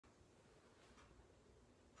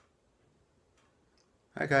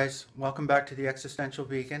Hi guys, welcome back to the Existential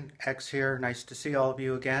Vegan. X here, nice to see all of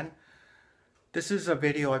you again. This is a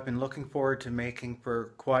video I've been looking forward to making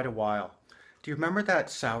for quite a while. Do you remember that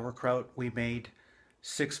sauerkraut we made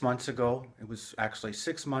 6 months ago? It was actually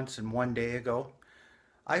 6 months and 1 day ago.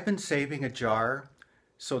 I've been saving a jar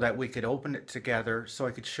so that we could open it together so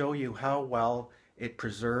I could show you how well it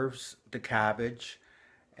preserves the cabbage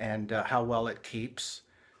and how well it keeps.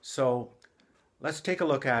 So let's take a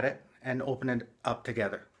look at it and open it up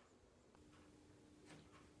together.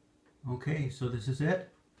 Okay, so this is it.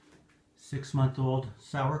 6-month-old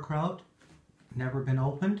sauerkraut, never been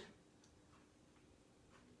opened.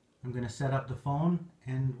 I'm going to set up the phone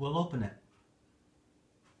and we'll open it.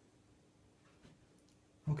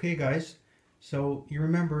 Okay guys, so you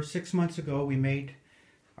remember 6 months ago we made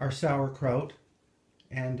our sauerkraut,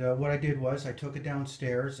 and what I did was I took it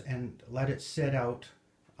downstairs and let it sit out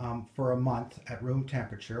for a month at room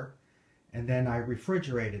temperature, and then I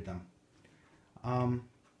refrigerated them.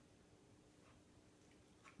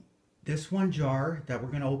 This one jar that we're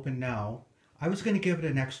going to open now, I was going to give it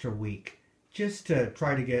an extra week just to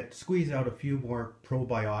try to squeeze out a few more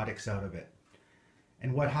probiotics out of it.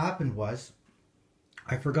 And what happened was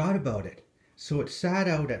I forgot about it. So it sat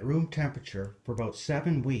out at room temperature for about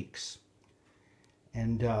 7 weeks.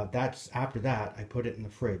 And after that I put it in the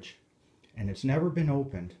fridge. And it's never been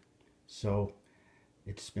opened. So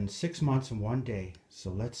it's been 6 months and 1 day, so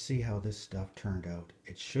let's see how this stuff turned out.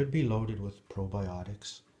 It should be loaded with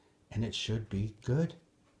probiotics, and it should be good.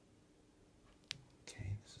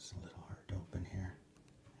 Okay, this is a little hard to open here.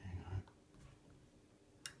 Hang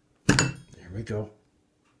on. There we go.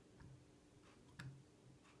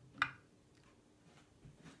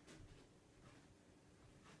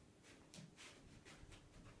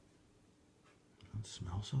 It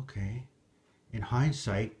smells okay. In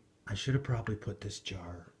hindsight, I should have probably put this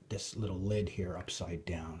little lid here upside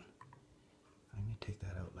down. I'm going to take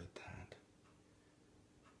that out like that.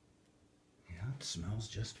 Yeah, it smells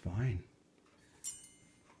just fine.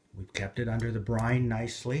 We've kept it under the brine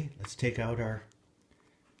nicely. Let's take out our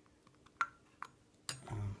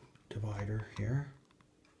divider here.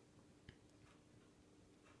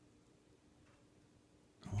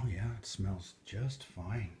 Oh yeah, it smells just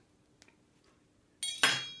fine.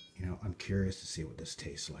 You know, I'm curious to see what this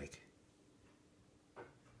tastes like.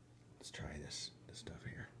 Let's try this stuff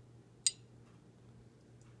here.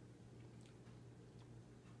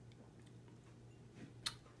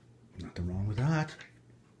 Nothing wrong with that.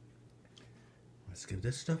 Let's give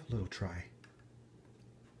this stuff a little try.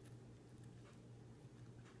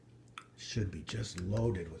 Should be just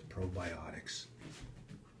loaded with probiotics.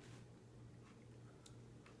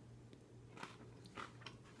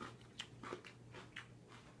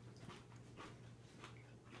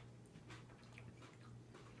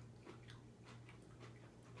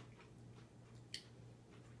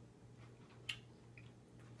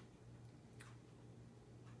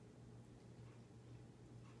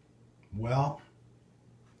 Well,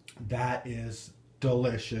 that is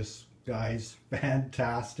delicious, guys.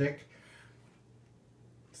 Fantastic.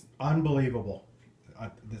 It's unbelievable.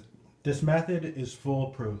 This method is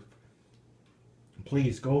foolproof.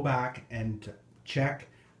 Please go back and check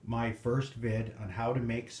my first vid on how to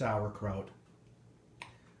make sauerkraut.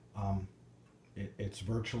 It's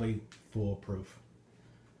virtually foolproof.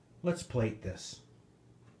 Let's plate this.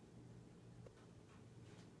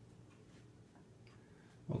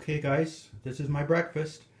 Okay guys, this is my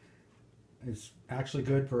breakfast. It's actually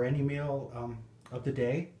good for any meal of the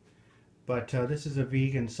day, but this is a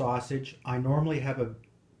vegan sausage. I normally have a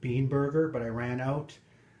bean burger, but I ran out.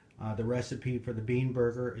 The recipe for the bean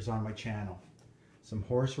burger is on my channel. Some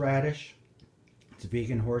horseradish. It's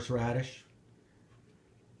vegan horseradish.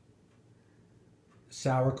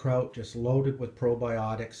 Sauerkraut, just loaded with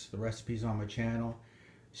probiotics. The recipe's on my channel.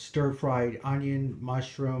 Stir-fried onion,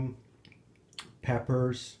 mushroom,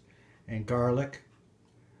 peppers, and garlic,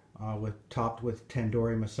 topped with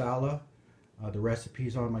tandoori masala. The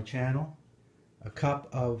recipe's on my channel. A cup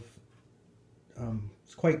of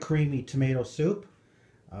it's quite creamy tomato soup.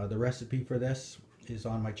 The recipe for this is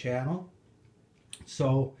on my channel.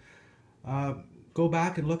 So go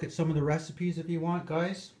back and look at some of the recipes if you want,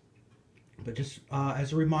 guys. But just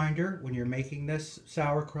as a reminder, when you're making this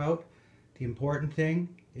sauerkraut, the important thing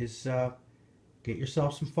is get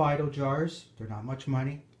yourself some Fido jars. They're not much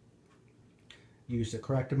money. Use the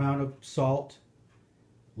correct amount of salt.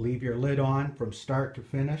 Leave your lid on from start to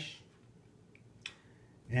finish.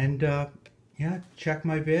 And yeah, check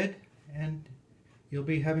my vid and you'll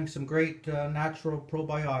be having some great natural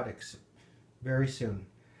probiotics very soon.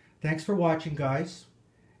 Thanks for watching, guys.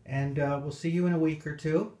 And we'll see you in a week or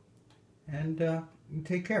two. and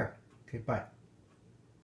take care. Okay, bye.